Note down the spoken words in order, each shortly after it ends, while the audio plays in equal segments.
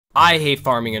I hate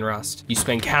farming in Rust. You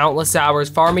spend countless hours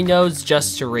farming nodes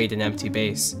just to raid an empty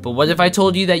base. But what if I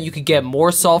told you that you could get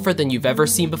more sulfur than you've ever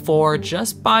seen before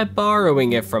just by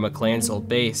borrowing it from a clan's old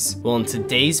base? Well, in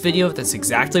today's video, that's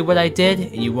exactly what I did,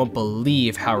 and you won't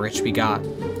believe how rich we got.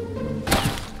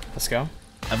 Let's go.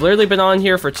 I've literally been on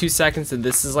here for 2 seconds, and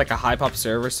this is like a high pop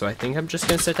server, so I think I'm just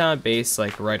gonna sit down at base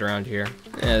like right around here.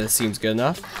 Yeah, this seems good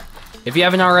enough. If you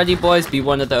haven't already, boys, be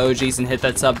one of the OGs and hit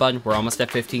that sub button. We're almost at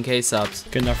 15k subs.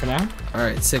 Good enough for now?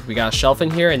 Alright, sick. We got a shelf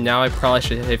in here, and now I probably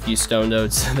should hit a few stone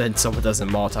nodes so that someone doesn't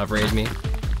Molotov raid me.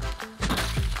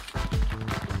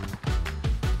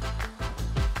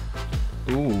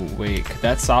 Ooh, wait. Could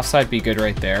that soft side be good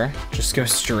right there? Just go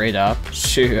straight up?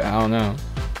 Shoot, I don't know.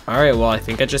 Alright, well, I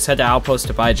think I just had to outpost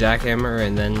to buy jackhammer,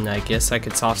 and then I guess I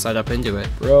could soft side up into it.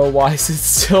 Bro, why is it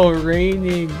still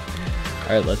raining?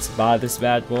 Alright, let's buy this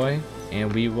bad boy,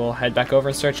 and we will head back over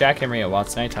and start jackhammering it while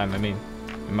it's nighttime. I mean,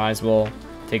 we might as well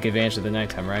take advantage of the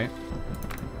nighttime, right?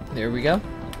 There we go.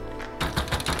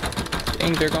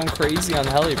 Dang, they're going crazy on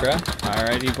the heli, bro.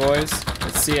 Alrighty, boys.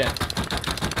 Let's see it.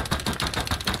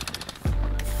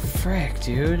 Frick,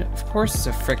 dude. Of course it's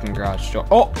a frickin' garage door.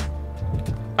 Oh!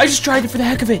 I just tried it for the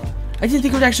heck of it! I didn't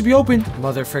think it would actually be open!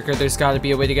 Mother fricker, there's gotta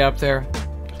be a way to get up there.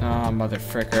 Oh, mother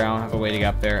fricker, I don't have a way to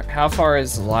get up there. How far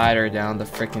is the ladder down the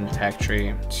frickin' tech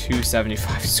tree?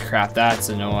 275 scrap, that's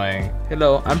annoying.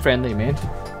 Hello, I'm friendly, man.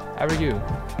 How are you?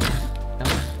 No?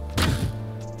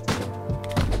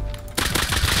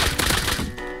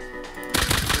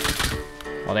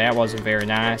 Well, that wasn't very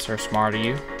nice or smart of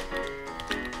you.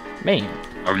 Man.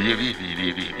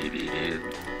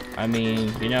 I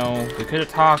mean, you know, we could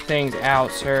have talked things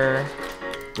out, sir,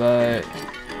 but...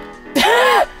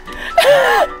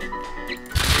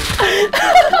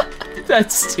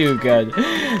 That's too good.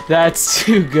 That's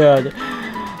too good.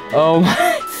 Oh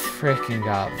my freaking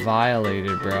got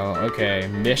violated, bro. Okay,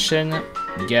 mission,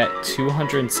 get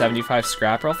 275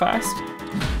 scrap real fast.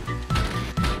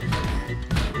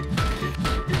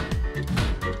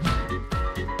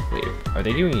 Wait, are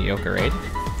they doing a Yoka raid?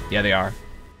 Yeah, they are.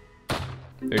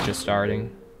 They're just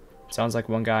starting. Sounds like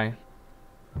one guy.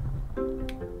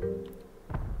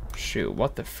 Shoot,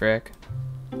 what the frick?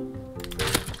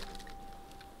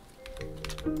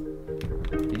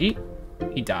 Did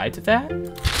he died to that?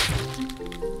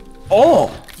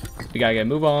 Oh! We gotta get a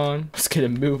move on. Let's get a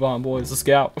move on, boys. Let's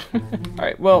get out.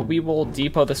 Alright, well, we will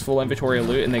depot this full inventory of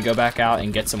loot and then go back out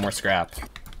and get some more scrap.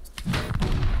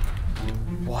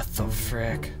 What the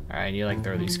frick? Alright, I need to like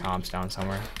throw these comps down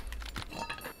somewhere.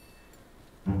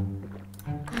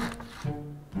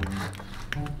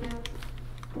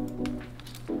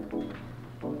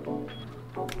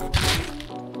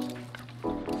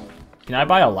 Can I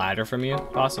buy a ladder from you,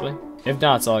 possibly? If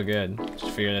not, it's all good.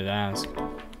 Just figured to ask.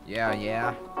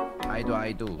 Yeah. I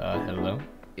do. Hello?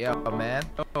 Yeah, man.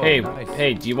 Oh, hey, nice.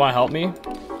 Hey, do you want to help me?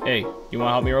 Hey, you want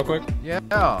to help me real quick? Yeah.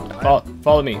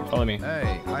 Follow me.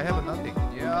 Hey, I have nothing.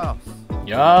 Yeah.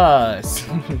 Yes.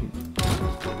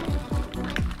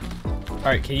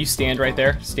 Alright, can you stand right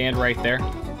there? Stand right there.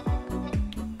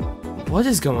 What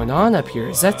is going on up here?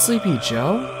 Is that Sleepy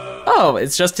Joe? Oh,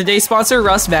 it's just today's sponsor,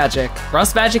 Rust Magic.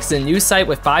 Rust Magic is a new site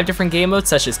with 5 different game modes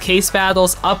such as Case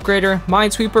Battles, Upgrader,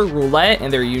 Minesweeper, Roulette,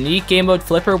 and their unique game mode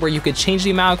Flipper where you could change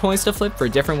the amount of coins to flip for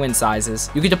different win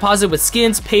sizes. You can deposit with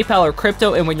skins, PayPal, or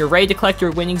crypto, and when you're ready to collect your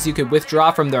winnings, you could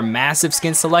withdraw from their massive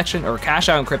skin selection or cash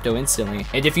out in crypto instantly.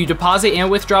 And if you deposit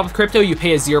and withdraw with crypto, you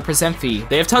pay a 0% fee.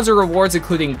 They have tons of rewards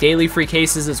including daily free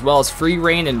cases as well as free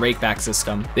rain and rakeback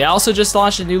system. They also just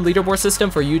launched a new leaderboard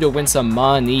system for you to win some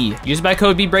money. Use my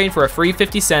code BBRAIN for a free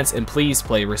 50 cents and please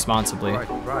play responsibly.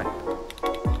 Right.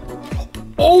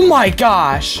 Oh my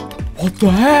gosh! What the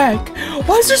heck?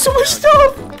 Why is there so much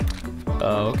stuff?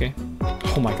 Okay.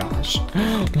 Oh my gosh.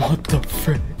 What the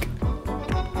frick?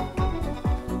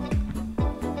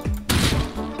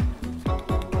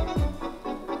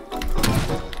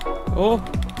 Oh,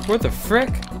 what the frick?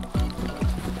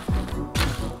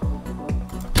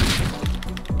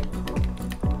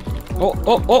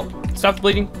 Oh, stop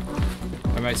bleeding.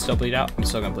 I might still bleed out. I'm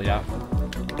still gonna bleed out.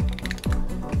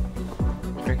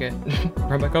 Frick it.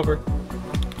 Run back over.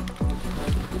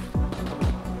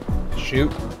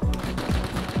 Shoot.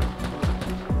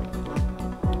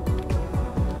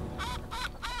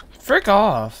 Frick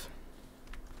off.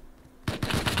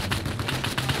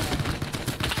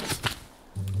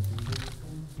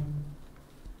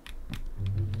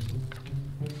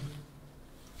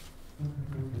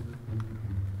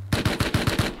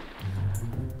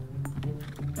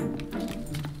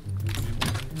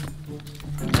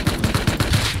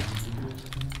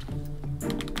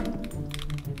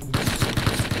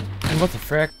 What the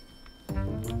frick?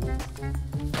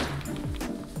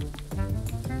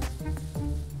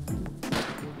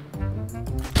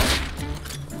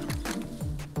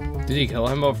 Did he kill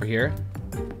him over here?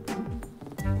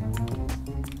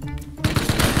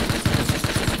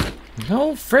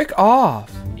 No, frick off.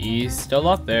 He's still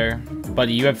up there.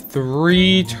 Buddy, you have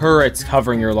 3 turrets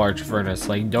covering your large furnace.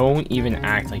 Like, don't even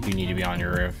act like you need to be on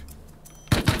your roof.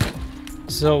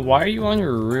 So why are you on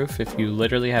your roof if you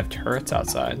literally have turrets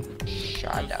outside?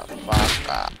 Shut the fuck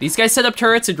up. These guys set up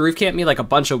turrets and roof camp me like a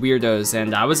bunch of weirdos,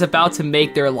 and I was about to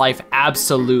make their life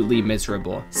absolutely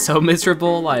miserable. So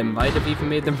miserable, I might have even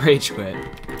made them rage quit.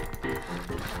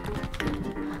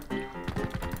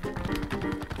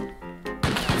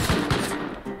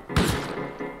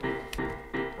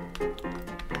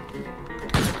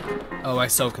 Oh, I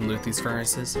so can loot these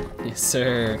furnaces. Yes,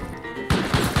 sir.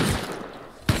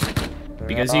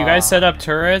 Because you guys set up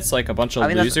turrets like a bunch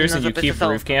of losers and you keep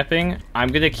roof camping, I'm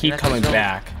gonna keep coming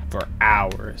back for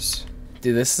hours.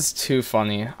 Dude, this is too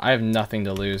funny. I have nothing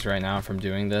to lose right now from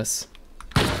doing this.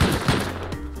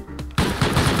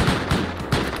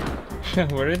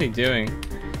 What are they doing?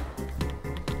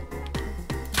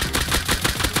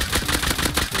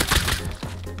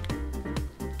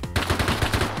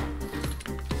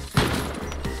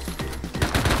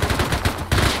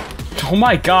 Oh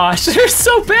my gosh, they're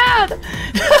so bad!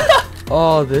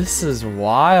 Oh, this is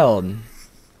wild.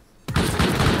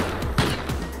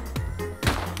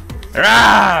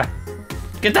 Rah!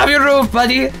 Get off your roof,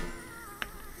 buddy!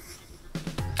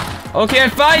 Okay,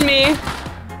 find me!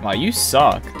 Wow, you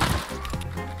suck.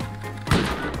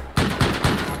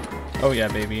 Oh yeah,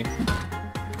 baby.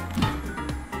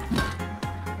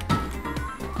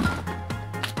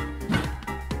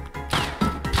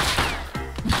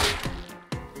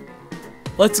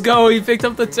 Let's go, he picked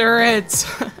up the turrets!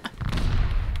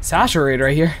 Saturated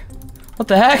right here. What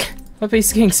the heck? My base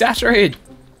is getting saturated.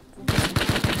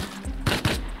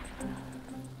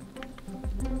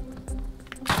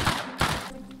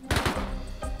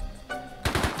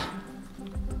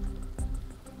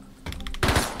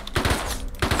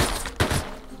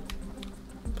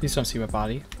 Please don't see my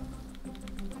body.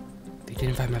 They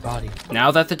didn't find my body. Now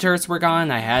that the turrets were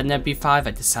gone, I had an MP5, I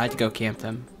decided to go camp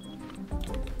them.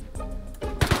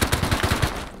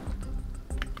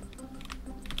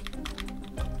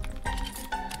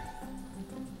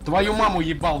 Твою маму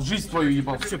ебал, жизнь твою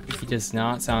ебал, все. He does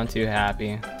not sound too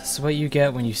happy. This is what you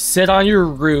get when you sit on your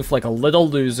roof like a little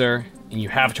loser and you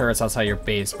have turrets outside your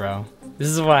base, bro. This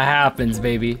is what happens,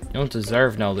 baby. You don't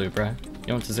deserve no loot, bro. You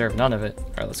don't deserve none of it.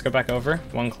 All right, let's go back over.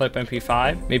 1 clip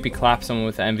MP5. Maybe clap someone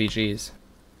with the MVGs.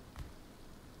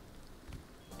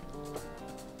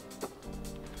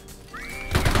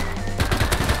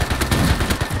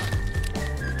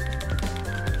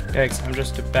 Yikes, I'm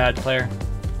just a bad player.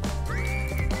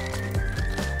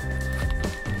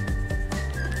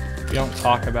 We don't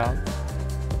talk about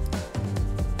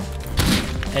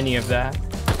any of that.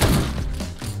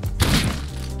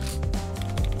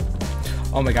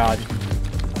 Oh my god.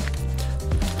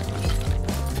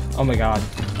 Oh my god.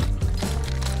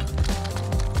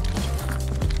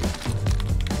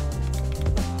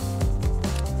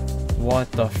 What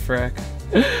the frick?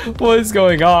 What is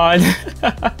going on?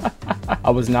 I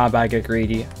was not about to get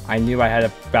greedy. I knew I had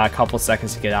about a couple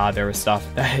seconds to get out of there with stuff.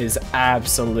 That is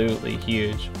absolutely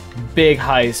huge. Big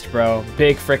heist, bro.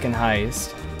 Big frickin'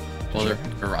 heist. Well, they're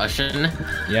Russian.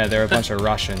 Yeah, they're a bunch of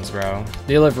Russians, bro.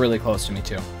 They live really close to me,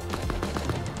 too.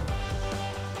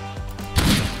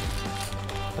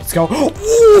 Let's go.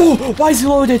 Ooh, why is he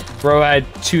loaded? Bro had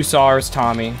 2 SARs,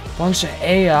 Tommy. Bunch of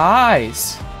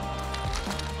AIs.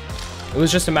 It was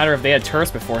just a matter of they had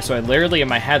turrets before, so I literally in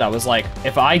my head I was like,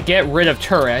 if I get rid of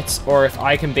turrets, or if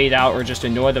I can bait out or just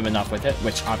annoy them enough with it,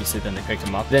 which obviously then they picked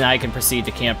them up, then I can proceed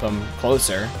to camp them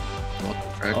closer.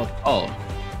 Oh,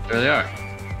 there they are.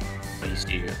 I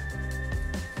see you.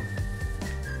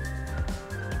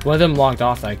 One of them logged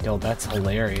off that I killed. That's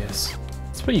hilarious.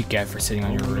 That's what you get for sitting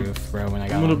on your roof, bro, when I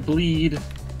got I'm gonna him. bleed.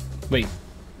 Wait.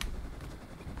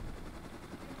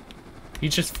 He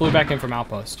just flew back in from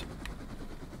outpost.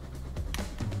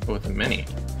 With a mini.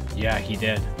 Yeah, he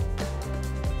did.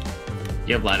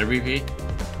 You have ladder BP?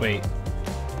 Wait.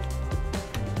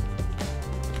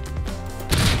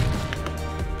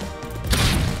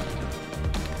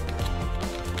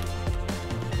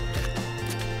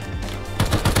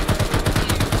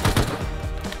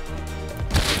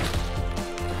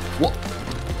 What?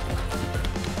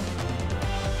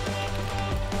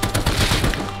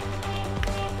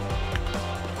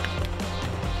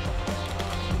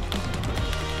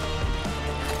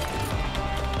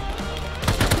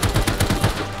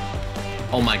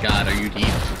 Oh my god, are you deep?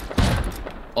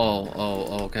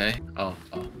 Oh, okay. Oh.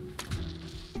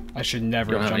 I should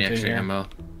never You don't have have any jumped in extra here. ammo?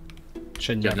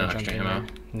 Should You have never no jump extra in ammo? here.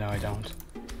 No, I don't.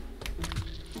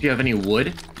 Do you have any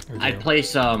wood? I'd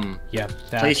place Yeah.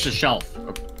 place the shelf.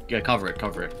 Yeah, cover it.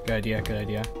 Good idea. Good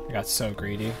idea. I got so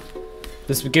greedy.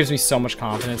 This gives me so much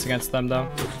confidence against them, though.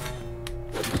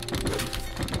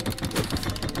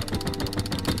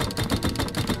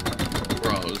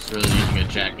 Bro, it's really using a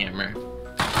jackhammer.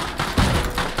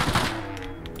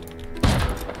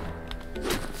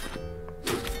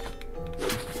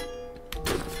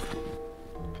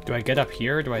 Do I get up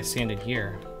here or do I stand in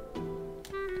here?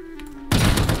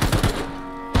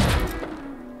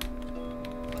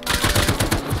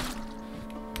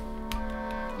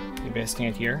 Maybe I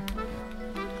stand here.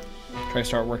 Try to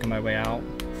start working my way out.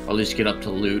 Or at least get up to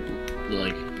loot,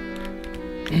 like.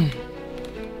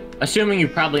 Assuming you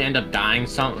probably end up dying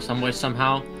some way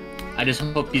somehow. I just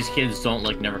hope these kids don't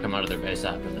like never come out of their base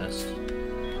after this.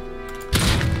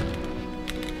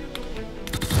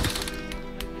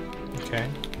 Okay.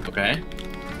 Okay.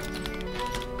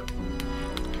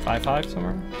 5-5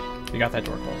 somewhere. You got that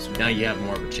door closed. Now you have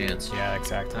more of a chance. Yeah,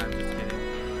 exactly. I'm just kidding.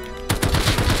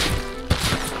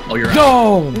 Oh, you're out.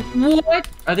 No! What?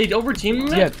 Are they over teaming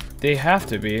that? Yeah, they have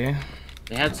to be.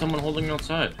 They had someone holding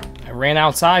outside. I ran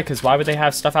outside because why would they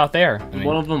have stuff out there? I mean,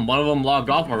 One of them logged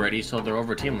off already, so they're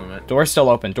over team limit. door's still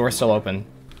open. Door's still open.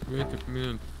 Wait a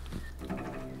minute.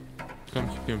 Come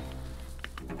here.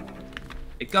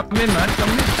 Hey, come in, man. Come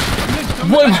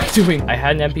in. What am I doing? I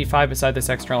had an MP5 beside this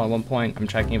external at one point. I'm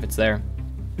checking if it's there.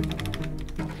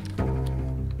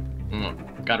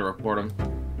 Gotta report him.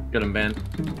 Get him banned.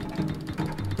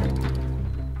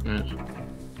 Yes.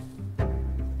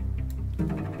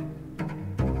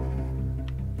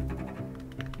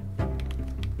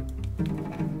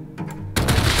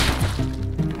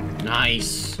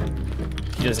 Nice.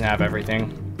 He doesn't have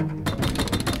everything.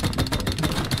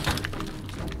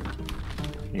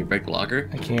 Can you break the locker?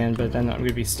 I can, but then I'm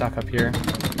gonna be stuck up here.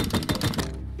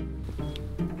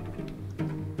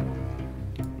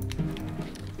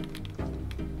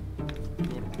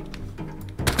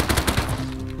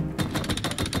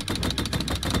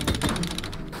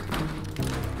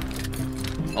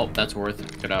 Oh, that's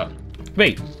worth. Get out.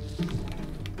 Wait.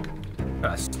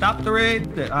 Stop the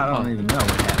raid? I don't even know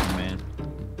what happened, man.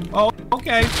 Oh,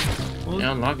 okay. Well,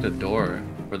 Yeah, unlock the door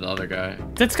for the other guy.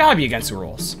 That's gotta be against the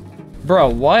rules. Bro,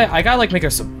 what? I gotta like make a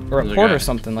report guy. or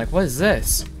something. Like, what is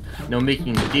this? No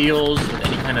making deals with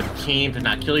any kind of team to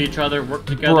not kill each other, work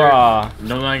together. Bruh.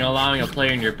 No allowing a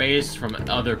player in your base from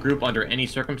other group under any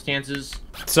circumstances.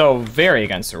 So, very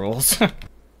against the rules.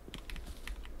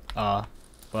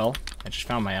 Well, I just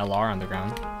found my LR on the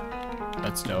ground.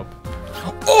 That's dope.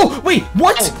 Oh, wait,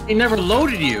 what? Oh, he never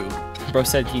loaded you. Bro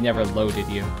said he never loaded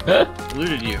you.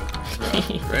 Looted you.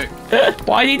 Frick.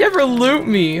 Why'd he never loot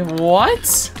me? What?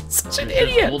 Such an They're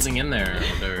idiot. holding in there.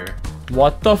 They're...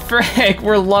 What the frick?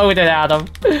 We're loaded, Adam.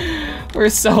 We're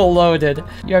so loaded.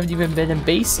 You haven't even been in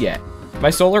base yet. My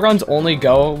solar guns only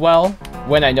go well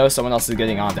when I know someone else is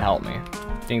getting on to help me.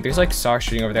 Dang, there's like SAR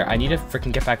shooting over there. I need to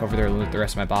freaking get back over there and loot the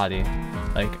rest of my body.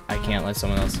 Like, I can't let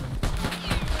someone else.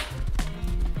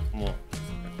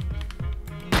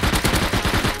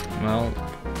 Well.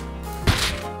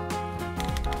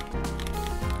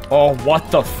 Oh, what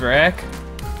the frick?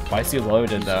 Why is he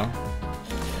loaded though?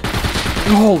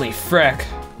 Holy frick.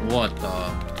 What the?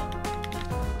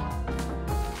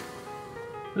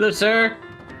 Hello, sir.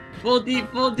 Full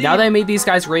deep. Now that I made these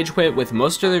guys rage quit with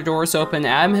most of their doors open,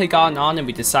 Adam had gotten on and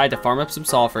we decided to farm up some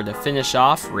sulfur to finish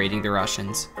off raiding the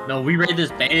Russians. No, we raid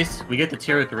this base. We get to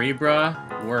tier 3,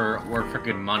 bruh. We're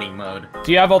freaking money mode.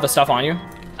 Do you have all the stuff on you?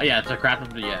 Oh, yeah, it's a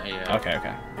crap. Yeah. Okay.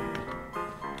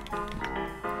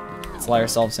 Let's let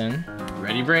ourselves in.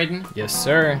 Ready, Braden? Yes,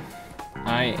 sir.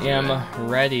 I am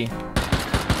ready.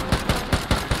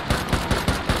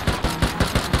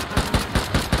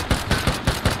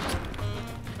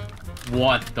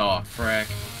 What the frick?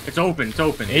 It's open. It's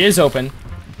open. It is open.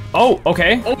 Oh,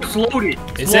 okay. Oh, it's loaded.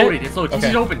 It's Is it? loaded. It's loaded. Okay.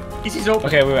 DC's open. DC's open.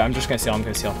 Okay, wait, I'm just gonna seal. I'm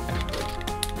gonna seal.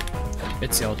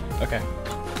 It's sealed. Okay.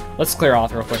 Let's clear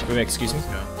off real quick. Wait, excuse me.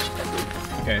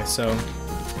 Okay, so.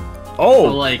 Oh.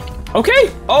 So, like.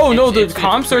 Okay. Oh no, the it's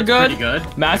comps are good. Pretty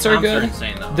good. Mats The are comps good.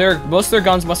 insane, though. Most of their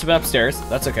guns must have been upstairs.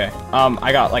 That's okay.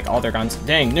 I got like all their guns.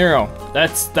 Dang, Nero.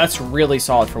 That's really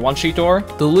solid for one sheet door.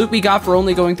 The loot we got for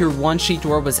only going through one sheet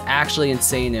door was actually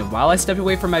insane, and while I stepped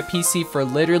away from my PC for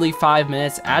literally 5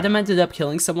 minutes, Adam ended up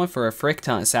killing someone for a frick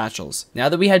ton of satchels. Now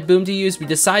that we had boom to use, we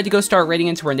decided to go start raiding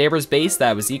into our neighbor's base that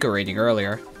I was eco raiding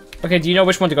earlier. Okay, do you know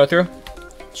which one to go through?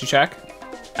 Did you check?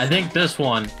 I think this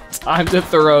one. Time to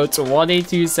throw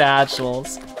 22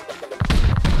 satchels. The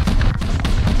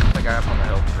guy up on the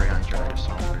hill, 300 or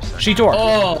something. Sheet door.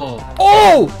 Oh.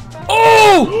 Oh!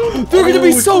 Oh! They're gonna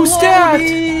be so stacked!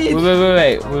 Wait.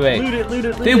 Loot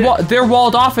it. They're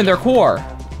walled off in their core.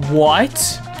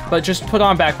 What? But just put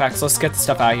on backpacks. Let's get the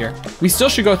stuff out of here. We still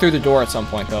should go through the door at some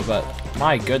point though, but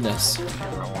my goodness.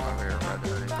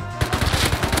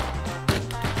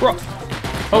 Bro.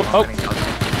 Oh.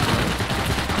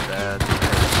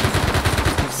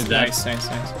 Nice.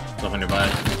 Stuff on your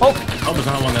body. Oh, there's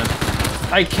not one then.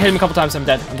 I hit him a couple times. I'm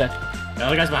dead. The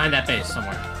other guy's behind that base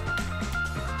somewhere.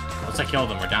 Let's kill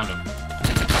them. We're down to him.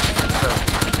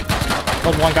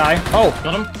 Killed one guy. Oh.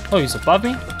 Killed him? Oh, he's above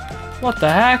me? What the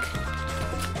heck?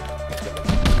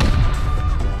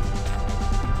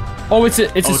 Oh, it's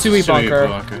a Sui bunker.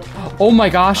 Oh my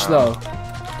gosh, though.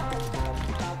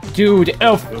 Dude,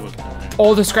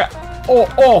 oh, the scrap.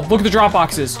 Oh, look at the drop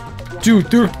boxes. Dude,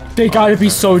 they gotta be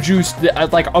so juiced.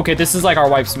 Like, okay, this is like our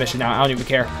wife's mission now. I don't even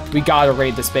care. We gotta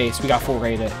raid the space. We got full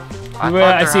raided.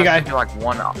 I see a guy. Like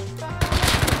one up.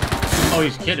 Oh,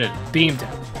 he's kidding. Beamed.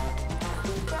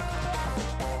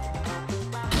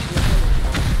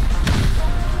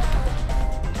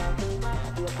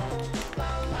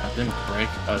 I didn't break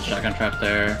a shotgun trap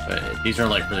there, but these are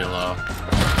like really low.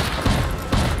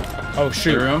 Oh,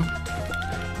 shoot. Room.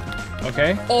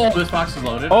 Okay. Oh, this box is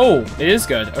loaded. Oh, it is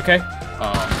good. Okay.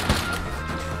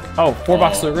 Oh, 4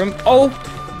 boxes of room. Oh,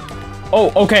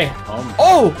 okay.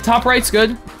 Oh, top right's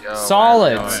good. Yo,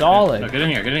 solid. No, get in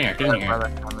here. Oh,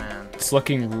 It's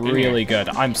looking really good.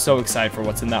 I'm so excited for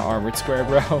what's in that armored square,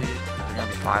 bro. There's gonna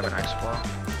be 5 in Expo.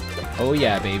 Oh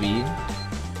yeah, baby.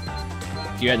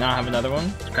 Do you not have another one?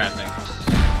 Crafting.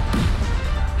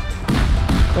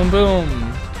 Boom,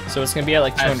 boom. So it's gonna be at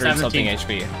like I have 200 something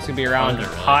 17. HP. It's gonna be around 100,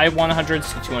 really. high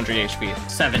 100s to 200 HP.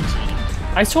 17.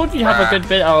 I told you to have a good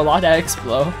bit, a lot of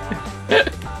Explo.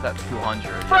 That 200.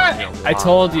 Yeah, I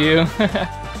told you.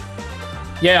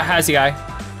 Yeah, Hazzy guy.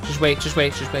 Just wait. Is he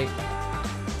in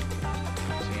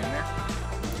there?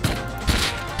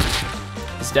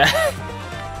 He's dead.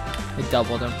 They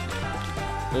doubled him.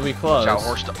 We'll be close.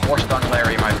 Horse Dung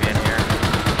Larry might be in here.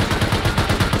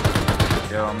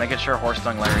 Yo, I'm making sure Horse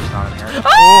Dung Larry's not in here.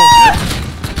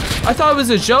 Ah! I thought it was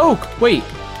a joke. Wait,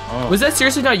 Oh. was that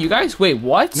seriously not you guys? Wait,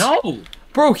 what? No!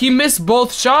 Bro, he missed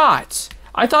both shots.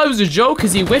 I thought it was a joke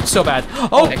because he whipped so bad.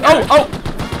 Oh!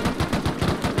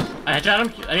 I headshot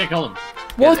him. I killed him.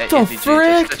 What the ADG,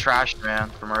 frick? Just the trash man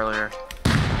from earlier.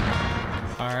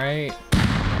 Alright.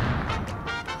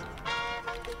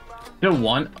 Kill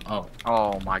one. Oh.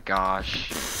 Oh my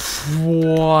gosh.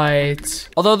 What?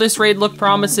 Although this raid looked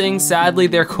promising, sadly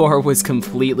their core was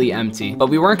completely empty. But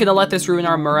we weren't gonna let this ruin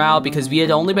our morale because we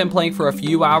had only been playing for a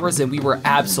few hours and we were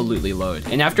absolutely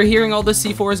loaded. And after hearing all the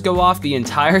C4s go off, the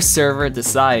entire server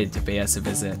decided to pay us a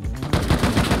visit.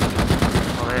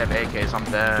 Oh, they have AKs. I'm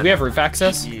dead. Do we have roof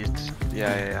access? Jeez.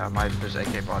 Yeah. There's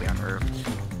AK body on roof.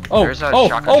 Oh, There's a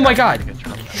shotgun oh my trap god. to get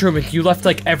you. Truman, you left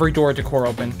like every door to core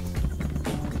open.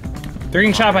 They're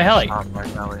getting shot by heli. Shot by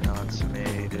heli. No, it's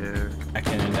me, dude. I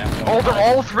can't end that. Oh, they're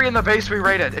all 3 in the base we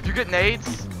raided. If you get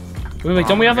nades. Wait,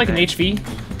 don't we have like an HV?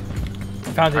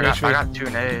 Found an HV. I got 2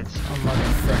 nades. Oh,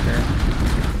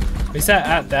 motherfucker. Is that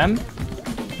at them?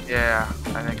 Yeah,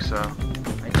 I think so. I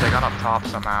think they got up top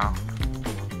somehow.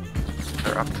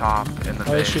 They're up top in the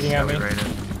they're base shooting that at we me. raided.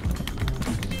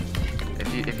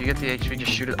 If you get the HV,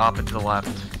 just shoot it up and to the left.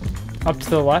 Up to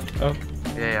the left? Oh.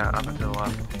 Yeah, up and to the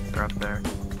left. They're up there.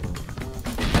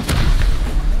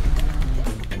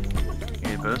 You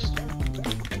need a boost?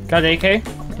 Got an AK?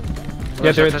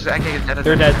 Yeah,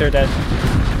 they're dead.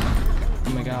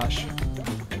 Oh my gosh.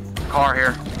 Car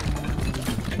here.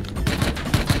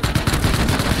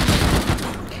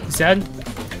 He's dead?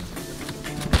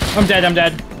 I'm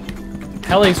dead.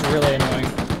 Heli's really annoying.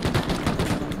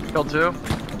 Killed 2.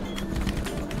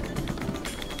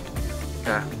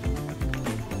 Okay.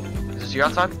 Is this you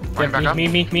outside? Running back up? Me.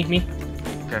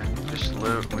 Okay, just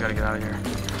loot. We gotta get out of here.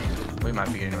 We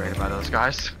might be getting raided by those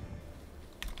guys.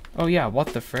 Oh yeah, what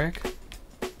the frick?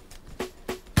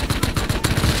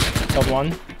 Killed one.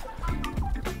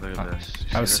 Look at this.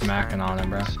 You I was see this smacking thing? on him,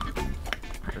 bro.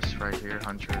 This right here,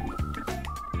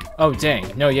 100. Oh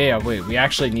dang. No, yeah, wait. We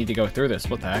actually need to go through this.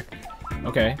 What the heck?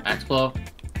 Okay. Explo.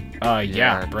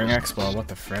 Yeah, bring Explo. What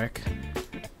the frick?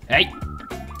 Hey!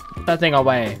 Put that thing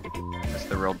away.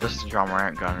 This is the John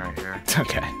Morant gun right here.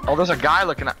 Okay. Oh, there's a guy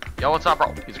looking at. Yo, what's up,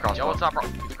 bro? He's a crossbow. He's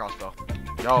a crossbow.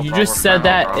 Yo, You bro, just we're said friendly,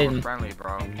 that bro. in- We're friendly,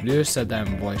 bro. You just said that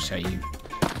in voice chat, you.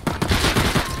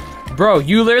 Bro,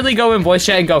 you literally go in voice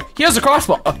chat and go, he has a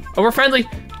crossbow! Oh, we're friendly!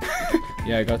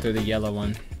 Yeah, I go through the yellow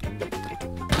one.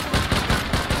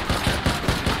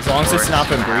 As long as it's not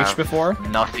been breached before.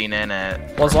 Nothing in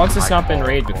it. Well, as long as it's not been High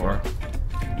raided core.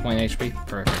 before. 20 HP?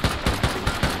 Perfect.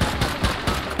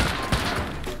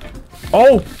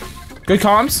 Oh! Good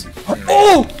comms.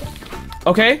 Oh!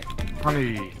 Okay.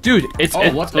 Honey. Dude, it's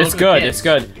good. It's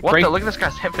good. What Break. the? Look at this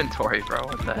guy's inventory, bro.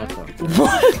 What the heck?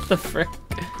 What the frick?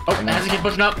 Oh, it has to keep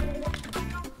pushing up.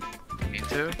 Me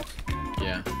too.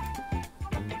 Yeah.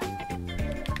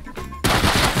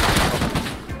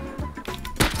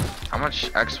 How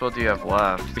much expo do you have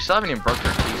left? We still haven't even broke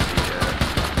their PC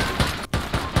yet.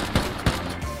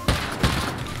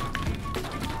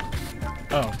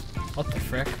 Oh, what the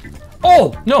frick?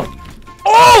 Oh no!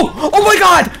 Oh! Oh my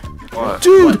God! What?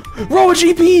 Dude, roll a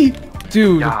GP!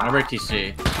 Dude. Yeah. Number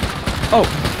TC. Oh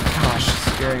gosh,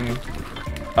 scaring me.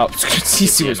 Oh,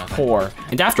 CC was poor.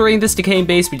 And after raiding this decaying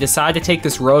base, we decided to take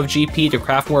this row of GP to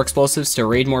craft more explosives to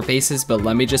raid more bases, but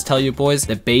let me just tell you boys,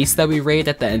 the base that we raid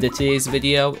at the end of today's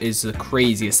video is the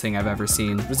craziest thing I've ever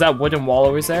seen. Was that wooden wall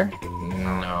always there?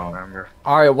 No. Remember.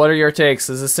 Alright, what are your takes?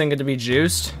 Is this thing going to be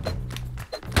juiced?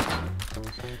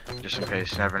 Just in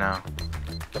case, you never know.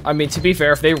 I mean, to be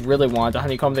fair, if they really wanted the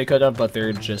honeycomb, they could have, but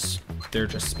they're just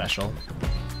special.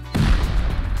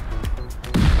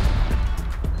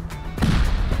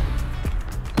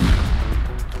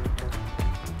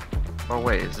 Oh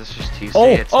wait, is this just TC? Oh,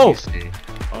 It's oh. TC.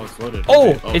 Oh, it's loaded. Oh,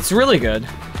 Okay. it's really good.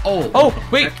 Oh. Oh,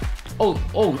 wait. Oh,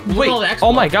 look at Wait, all the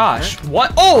oh my exploits, gosh. man.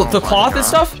 What? Oh, Oh the my cloth and gosh.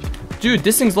 stuff? Dude,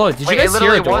 this thing's loaded. Did Wait, you it guys hear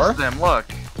literally a door? was them. Look.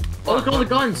 Oh, look at all the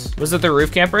guns. Was it the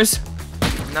roof campers?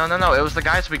 No, it was the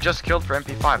guys we just killed for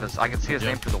MP5. I can see his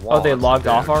name through the wall. Oh, they It's logged the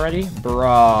off dude. already?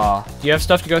 Bruh. Do you have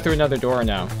stuff to go through another door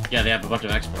now? Yeah, they have a bunch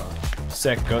of expo.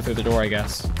 Sick, go through the door, I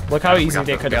guess. Look how We easy got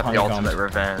they the- could we have got the honeycombed. ultimate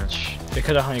revenge. They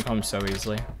could have honeycombed so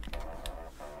easily.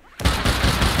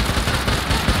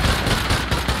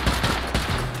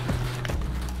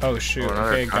 Oh shoot, Oh,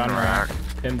 another okay, gun gun rack. rack.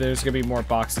 And there's gonna be more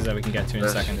boxes that we can get to in a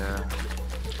This, second. yeah.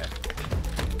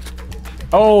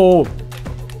 Oh!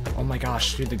 Oh my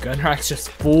gosh, dude, the gun rack's just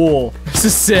full. This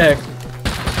is sick.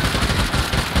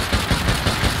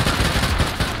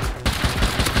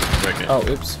 Wicked. Oh,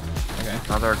 oops. Okay.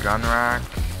 Another gun rack.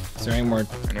 Is there any more?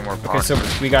 Any more Okay, boxes?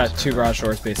 so we got 2 garage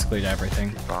doors basically to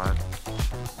everything. Five.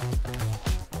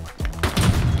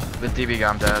 The DB guy,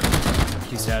 I'm dead.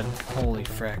 He's dead. Holy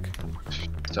frick.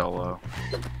 Solo.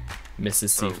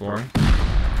 Misses C4.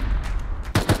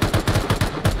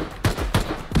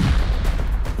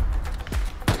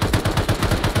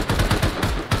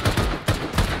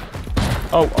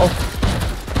 Oh.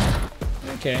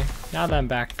 Okay, now that I'm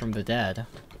back from the dead.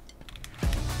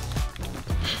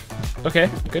 Okay,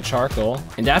 good charcoal.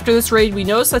 And after this raid, we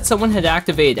noticed that someone had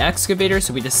activated excavator,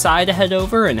 so we decided to head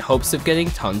over in hopes of getting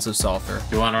tons of sulfur.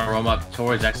 You want to roam up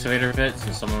towards excavator pit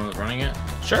since someone was running it?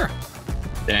 Sure.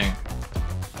 Dang.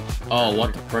 Oh,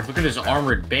 what the frick? Look at his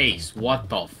armored base. What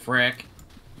the frick?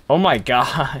 Oh my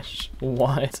gosh.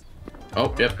 What?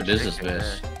 Oh, yep, it is this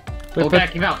bitch. Wait, Oh, but- back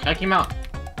him out. Back him out.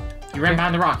 He ran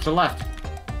behind the rock to the left.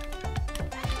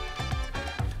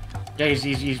 Yeah,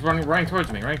 he's running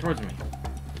towards me. Running towards me.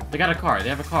 They got a car. They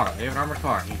have a car. They have an armored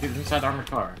car. He's inside the armored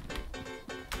car.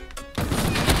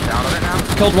 Down of it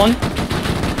now? Killed one.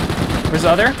 Where's the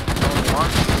other? One.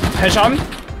 Headshot him?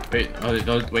 Wait,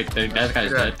 that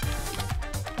guy's Yeah. dead.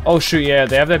 Oh shoot, yeah,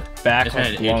 they have their back This like,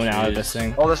 had blown out of issues. this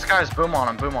thing. Oh, this guy's boom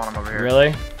on him over here.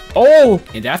 Really? Oh!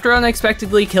 And after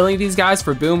unexpectedly killing these guys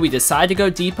for boom, we decided to go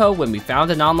depot when we found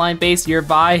an online base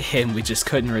nearby, and we just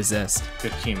couldn't resist.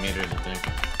 15 meters, I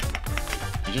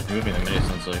think. He's just moving the minute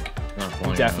since like not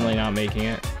pulling. Definitely not making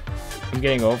it. I'm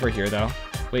getting over here though.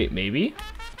 Wait, maybe?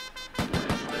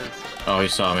 Oh, he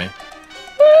saw me.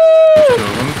 Woo! Two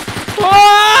of them.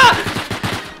 Ah!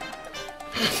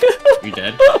 You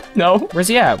dead? No. Where's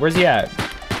he at? Where's he at?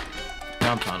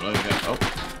 Downtown. Oh, oh.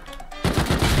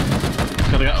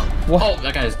 Kill the guy. What? Oh,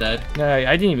 that guy's dead. No,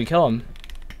 I didn't even kill him.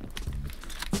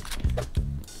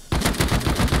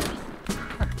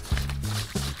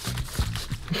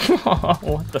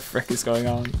 What the frick is going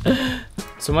on?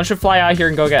 Someone should fly out here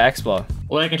and go get Explo.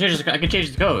 Well, I can change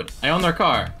the code. I own their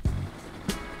car.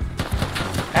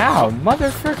 Ow, mother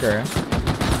fricker.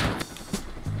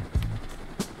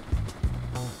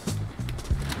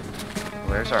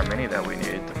 Where's our mini that we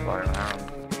needed to fly around?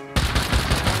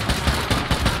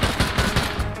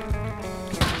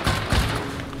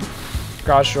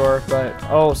 Garage shore, but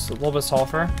oh, so a little bit of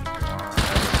sulfur.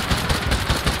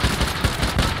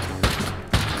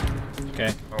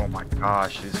 Okay. Oh my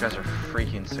gosh, these guys are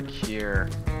freaking secure.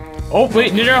 Oh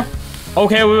wait, no.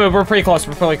 Okay, we're pretty close.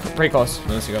 We're pretty close.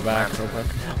 Let's go back real quick.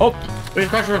 Oh, Wait, the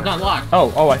pressure is not locked.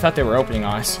 oh, I thought they were opening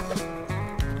eyes.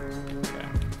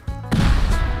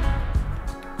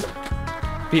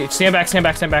 Okay. Stand back, stand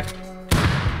back, stand back.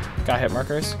 Got hit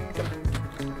markers.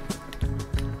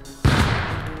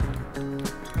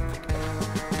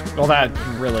 Well, that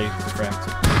really fricked.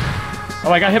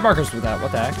 Oh, I got hit markers with that.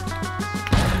 What the heck?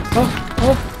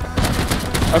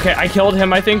 Oh. Okay, I killed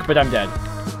him, I think, but I'm dead.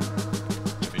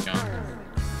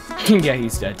 Yeah,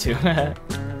 he's dead too.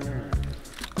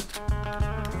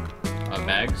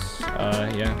 Bags?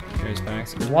 Yeah, here's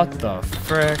bags. What the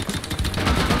frick?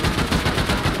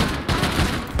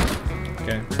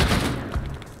 Okay.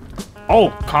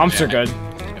 Oh, comps are good.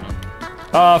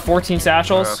 14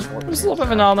 satchels. It was a little bit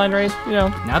of an online raid, you know.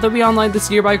 Now that we online this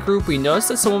nearby group, we noticed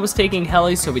that someone was taking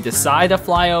heli, so we decided to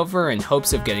fly over in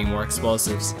hopes of getting more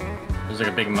explosives. There's like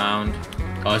a big mound.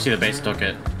 Oh, I see the base took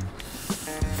it.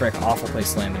 Frick, awful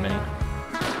place to land the mini.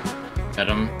 Hit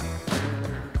him.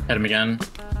 Hit him again.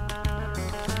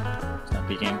 It's not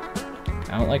peeking.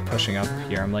 I don't like pushing up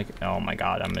here. I'm like, oh my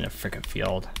god, I'm in a frickin'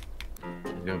 field.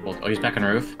 Oh, he's back on the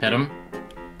roof. Hit him.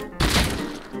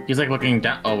 He's like looking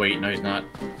down. Oh wait, no, he's not.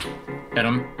 Hit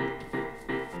him.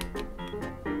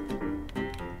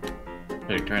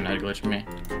 He's trying to glitch me.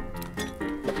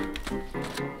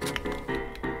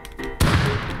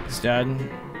 He's dead.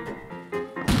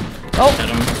 Oh! Hit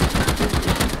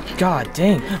him. God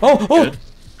dang. Oh! Oh! Good.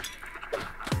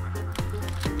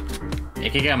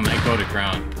 AK might go to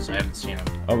ground, because I haven't seen him.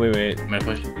 Oh, wait. I'm gonna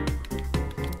push.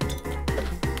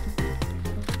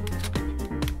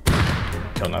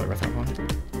 Kill another with that one.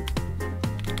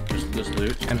 Just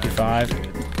loot. MP5.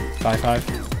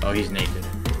 5.5. Oh, he's naked.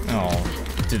 Oh.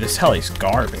 Dude, this heli's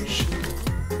garbage.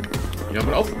 You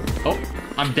know, oh!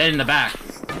 I'm dead in the back.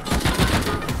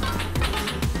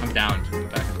 I'm down in the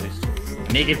back at least.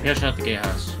 Naked push out the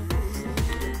gatehouse.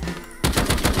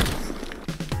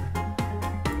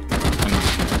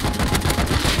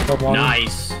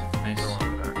 Nice.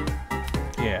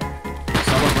 Yeah.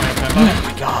 Someone running back. Oh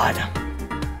my god.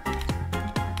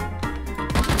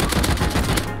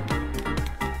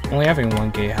 Only having one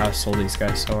gatehouse sold these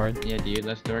guys so hard. Yeah, dude,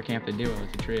 let's door camp the duo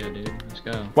with the trio, dude. Let's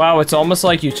go. Wow, it's almost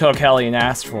like you took heli and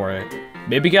asked for it.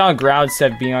 Maybe get on ground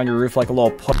instead of being on your roof like a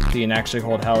little pussy and actually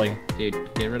hold heli. Dude,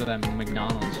 get rid of that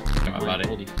McDonald's. Come on, buddy.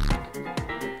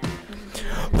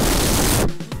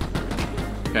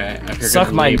 Okay, if you're Suck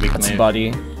good to my leave, we can nuts, leave.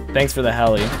 buddy. Thanks for the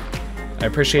heli. I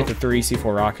appreciate the 3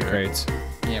 C4 rocket crates.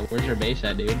 Yeah, where's your base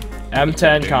at, dude?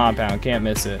 M10 compound, can't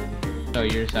miss it. Oh,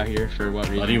 you're just out here for what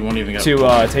reason? Buddy won't even get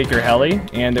To take your heli,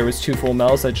 and there was 2 full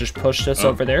mells that just pushed us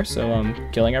over there, so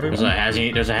killing everyone.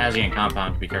 There's a hazy in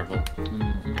compound, be careful.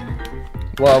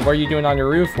 Well, what are you doing on your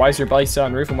roof? Why is your buddy still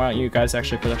on the roof, and why don't you guys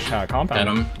actually push a compound? Hit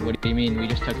him. What do you mean? We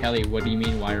just took heli. What do you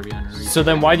mean? Why are we on a roof? So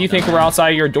then why do you think we're outside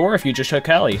your door if you just took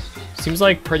heli? Seems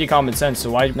like pretty common sense, so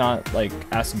why not, like,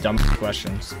 ask dumb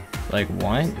questions? Like,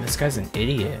 what? This guy's an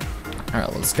idiot.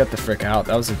 Alright, let's get the frick out.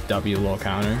 That was a W low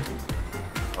counter.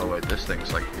 Oh wait, this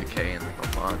thing's like decaying like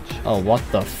a bunch. Oh, what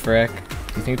the frick?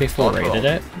 Do you think they full rated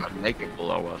it? Naked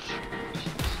below us.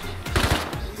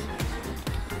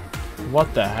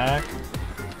 What the heck?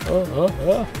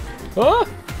 Oh! Oh,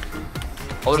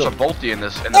 there's a bolty in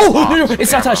this. Oh, box no, with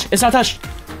it's not ammo. touched. It's not touched.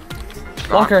 It's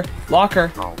not.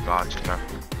 Locker. Oh god,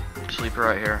 sleeper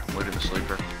right here. Look at the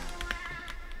sleeper.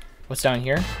 What's down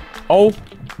here? Oh,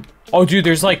 dude,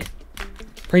 there's like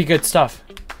pretty good stuff.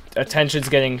 Attention's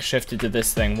getting shifted to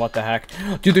this thing. What the heck?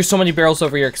 Dude, there's so many barrels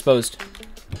over here exposed.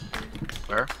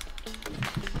 Where?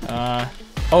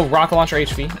 Oh, rocket launcher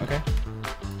HV. Okay.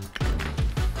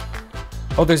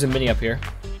 Oh, there's a mini up here.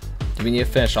 Do we need to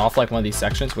finish off like one of these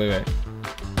sections? Wait.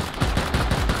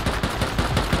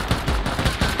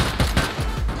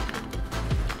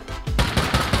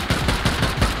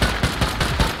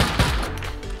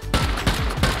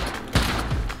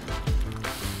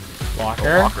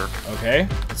 Locker. Okay,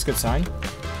 that's a good sign.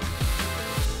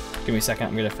 Give me a second,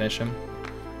 I'm gonna finish him.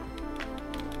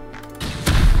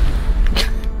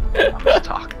 I'm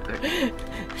toxic.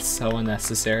 So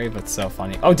unnecessary, but so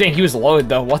funny. Oh dang, he was loaded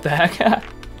though, what the heck?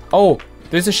 Oh,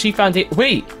 there's a sheep foundation.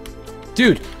 Wait,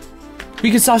 dude,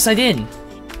 we could stop side in.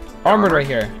 Armored right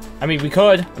here. I mean, we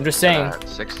could, I'm just saying.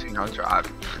 1600, I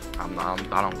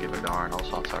don't give a darn, I'll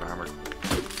stop side armored.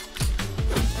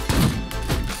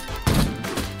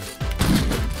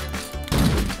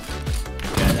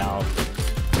 Get it out.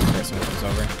 This one comes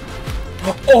over.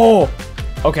 Oh!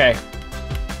 Okay.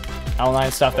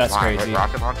 L9 stuff, that's crazy.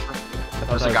 Rocket launcher?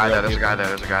 There's a guy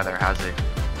there, has he?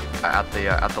 At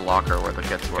the locker where the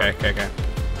kids were. Okay.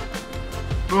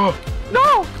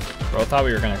 No! Bro, I thought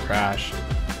we were gonna crash. No,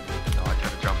 I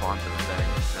tried to jump onto the thing.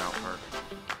 No, it worked.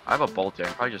 I have a bolt there.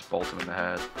 I probably just bolt him in the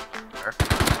head. There.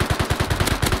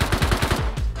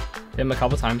 Hit him a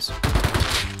couple times.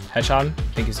 Headshot him. I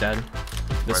think he's dead.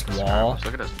 This wall.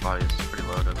 Look at his body. He's pretty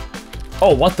loaded.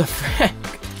 Oh, what the frick?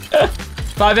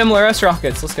 5 MLRS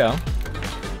rockets. Let's go.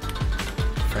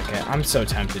 Frick it. I'm so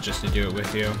tempted just to do it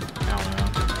with you. I don't know.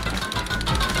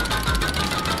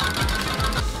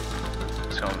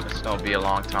 It's gonna be a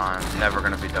long time. Never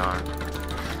gonna be done.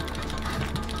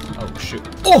 Oh, shoot.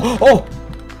 Oh! Oh!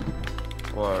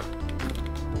 What?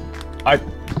 I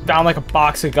found like a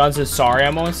box of guns and SAR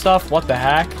ammo and stuff. What the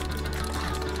heck?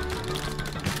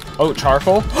 Oh,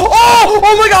 charcoal. Oh!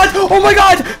 Oh my god! Oh my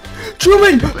god!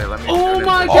 Truman! Wait, let me Oh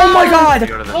my god! Oh my god!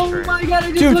 Go to the Oh street. my god, I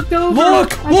just Dude, looked over!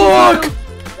 look! I Look! just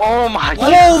Oh my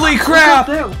god! Holy crap!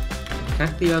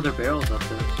 Check the other barrels up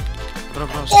there. Bro,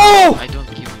 stop. Oh! I don't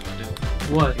kill you, dude.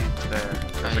 What?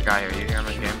 There's a guy here. You hear him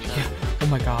in game chat? Oh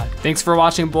my god. Thanks for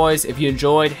watching, boys. If you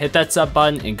enjoyed, hit that sub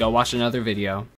button and go watch another video.